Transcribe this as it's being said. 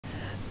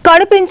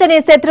కనిపించని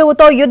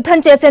శత్రువుతో యుద్ధం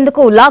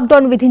చేసేందుకు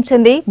లాక్డౌన్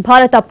విధించింది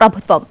భారత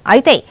ప్రభుత్వం.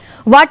 అయితే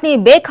వాటిని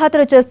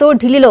బేఖాతరు చేస్తూ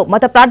ఢిల్లీలో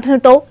మత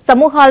ప్రార్థనలతో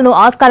సమూహాలను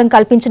ఆస్కారం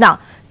కల్పించిన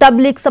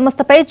తబ్లీగ్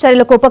సంస్థపై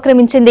చర్యలకు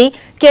ఉపక్రమించింది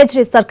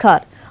కేజ్రీ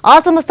సర్కార్. ఆ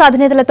సంస్థ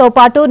అధినేతలతో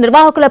పాటు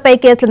నిర్వాహకులపై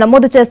కేసులు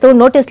నమోదు చేస్తూ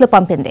నోటీసులు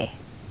పంపింది.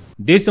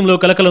 దేశంలో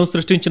కలకలం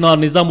సృష్టించిన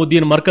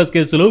నిజాముద్దీన్ మర్కజ్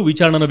కేసులో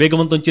విచారణను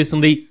వేగవంతం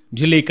చేసింది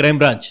Delhi crime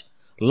branch.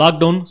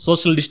 Lockdown,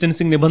 social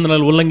distancing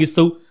నిబంధనలు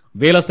ఉల్లంఘిస్తూ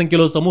వేల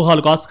సంఖ్యలో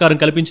సమూహాలకు ఆస్కారం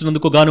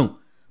కల్పించినందుకు గాను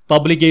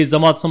తబ్లీగీ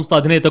జమాత్ సంస్థ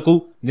అధినేతకు,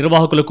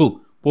 నిర్వాహకులకు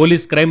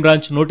పోలీస్ క్రైమ్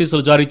బ్రాంచ్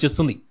నోటీసులు జారీ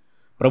చేస్తుంది.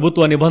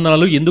 ప్రభుత్వ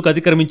నిబంధనలు ఎందుకు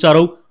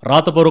అతిక్రమించారో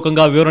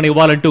రాతపూర్వకంగా వివరణ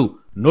ఇవ్వాలంటూ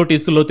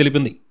నోటీసుల్లో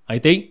తెలిపింది.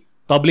 అయితే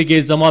తబ్లీగీ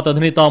జమాత్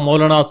అధినేత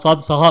మౌలానా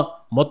సాద్ సహా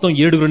మొత్తం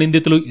 7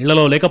 నిందితులు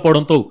ఇళ్లలో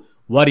లేకపోవడంతో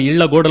వారి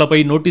ఇళ్ల గోడలపై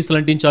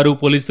నోటీసులంటించారు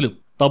పోలీసులు.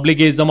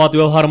 తబ్లీగీ జమాత్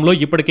వ్యవహారంలో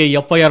ఇప్పటికే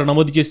ఎఫ్ఐఆర్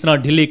నమోదు చేసిన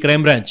ఢిల్లీ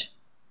క్రైమ్ బ్రాంచ్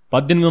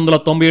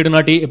 1897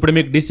 నాటి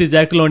ఎపిడమిక్ డిసీజ్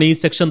యాక్ట్లోని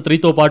సెక్షన్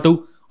 3తో పాటు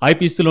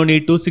ఐపీసీలోని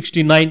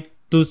 269,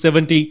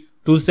 270,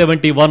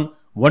 271,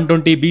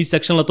 120B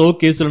సెక్షన్లతో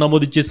కేసులు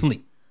నమోదు చేసింది.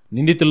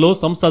 నిందితుల్లో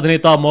సంస్థ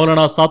అధినేత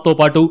మౌలానా సాద్తో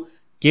పాటు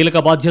కీలక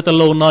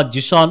బాధ్యతల్లో ఉన్న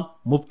జిషాన్,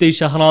 ముఫ్తీ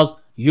షహనాజ్,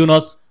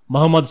 యూనస్,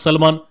 మహమ్మద్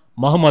సల్మాన్,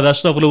 మహమ్మద్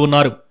అష్రఫ్లు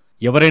ఉన్నారు.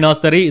 ఎవరైనా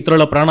సరే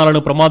ఇతరుల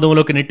ప్రాణాలను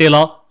ప్రమాదంలోకి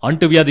నెట్టేలా,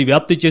 అంటువ్యాధి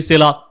వ్యాప్తి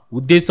చేసేలా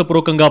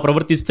ఉద్దేశపూర్వకంగా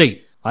ప్రవర్తిస్తే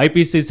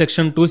ఐపీసీ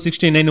సెక్షన్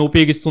 269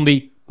 ఉపయోగిస్తుంది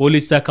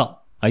పోలీస్ శాఖ.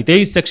 అయితే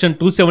ఈ సెక్షన్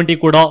 270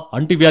 కూడా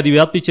అంటువ్యాధి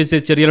వ్యాప్తి చేసే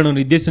చర్యలను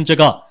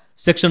నిర్దేశించగా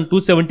సెక్షన్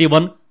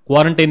 271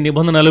 క్వారంటైన్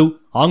నిబంధనలు,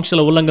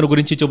 ఆంక్షల ఉల్లంఘన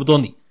గురించి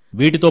చెబుతోంది.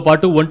 వీటితో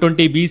పాటు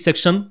 120B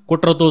సెక్షన్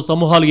కుట్రతో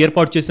సమూహాలు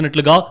ఏర్పాటు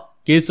చేసినట్లుగా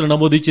కేసులు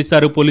నమోదు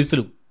చేశారు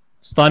పోలీసులు.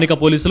 స్థానిక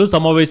పోలీసులు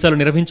సమావేశాలు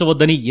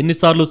నిర్వహించవద్దని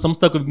ఎన్నిసార్లు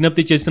సంస్థకు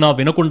విజ్ఞప్తి చేసినా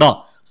వినకుండా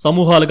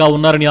సమూహాలుగా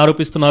ఉన్నారని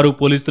ఆరోపిస్తున్నారు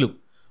పోలీసులు.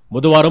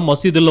 బుధవారం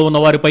మసీదుల్లో ఉన్న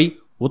వారిపై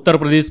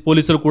ఉత్తరప్రదేశ్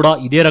పోలీసులు కూడా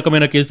ఇదే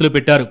రకమైన కేసులు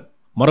పెట్టారు.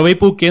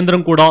 మరోవైపు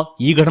కేంద్రం కూడా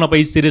ఈ ఘటనపై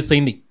సీరియస్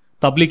అయింది.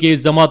 తబ్లీగీ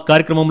జమాత్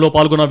కార్యక్రమంలో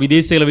పాల్గొన్న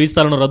విదేశీయుల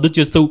వీసాలను రద్దు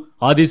చేస్తూ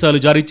ఆదేశాలు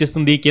జారీ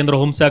చేసింది కేంద్ర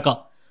హోంశాఖ.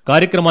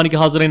 కార్యక్రమానికి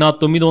హాజరైన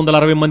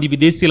 960 మంది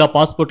విదేశీయుల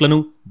పాస్పోర్ట్లను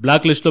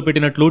బ్లాక్ లిస్టులో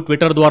పెట్టినట్లు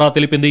ట్విట్టర్ ద్వారా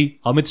తెలిపింది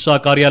అమిత్ షా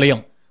కార్యాలయం.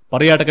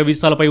 పర్యాటక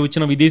వీసాలపై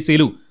వచ్చిన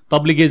విదేశీయులు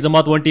తబ్లీగీ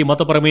జమాత్ వంటి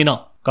మతపరమైన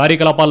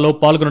కార్యకలాపాల్లో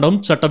పాల్గొనడం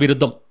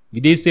చట్టవిరుద్ధం.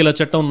 విదేశీయుల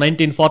చట్టం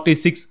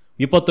 1946,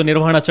 విపత్తు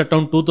నిర్వహణ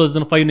చట్టం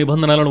 2005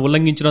 నిబంధనలను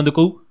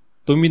ఉల్లంఘించినందుకు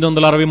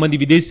 960 మంది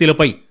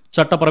విదేశీయులపై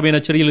చట్టపరమైన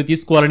చర్యలు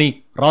తీసుకోవాలని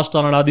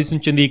రాష్ట్రాలను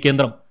ఆదేశించింది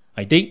కేంద్రం.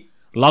 అయితే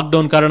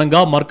లాక్డౌన్ కారణంగా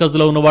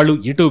మర్కజ్లో ఉన్నవాళ్లు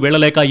ఎటూ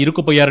వెళ్లలేక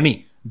ఇరుక్కుపోయారని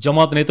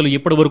జమాత్ నేతలు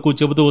ఇప్పటి వరకు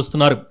చెబుతూ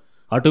వస్తున్నారు.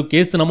 అటు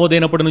కేసు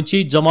నమోదైనప్పటి నుంచి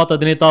జమాత్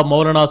అధినేత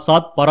మౌలానా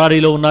సాద్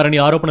పరారీలో ఉన్నారని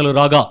ఆరోపణలు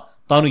రాగా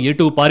తాను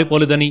ఎటూ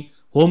పారిపోలేదని,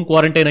 హోం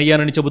క్వారంటైన్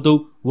అయ్యానని చెబుతూ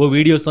ఓ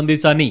వీడియో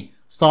సందేశాన్ని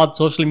సాద్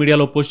సోషల్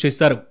మీడియాలో పోస్ట్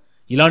చేశారు.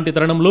 ఇలాంటి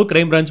తరుణంలో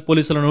క్రైమ్ బ్రాంచ్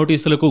పోలీసుల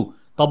నోటీసులకు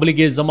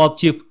తబ్లీగీ జమాత్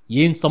చీఫ్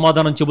ఏం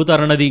సమాధానం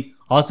చెబుతారన్నది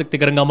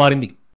ఆసక్తికరంగా మారింది.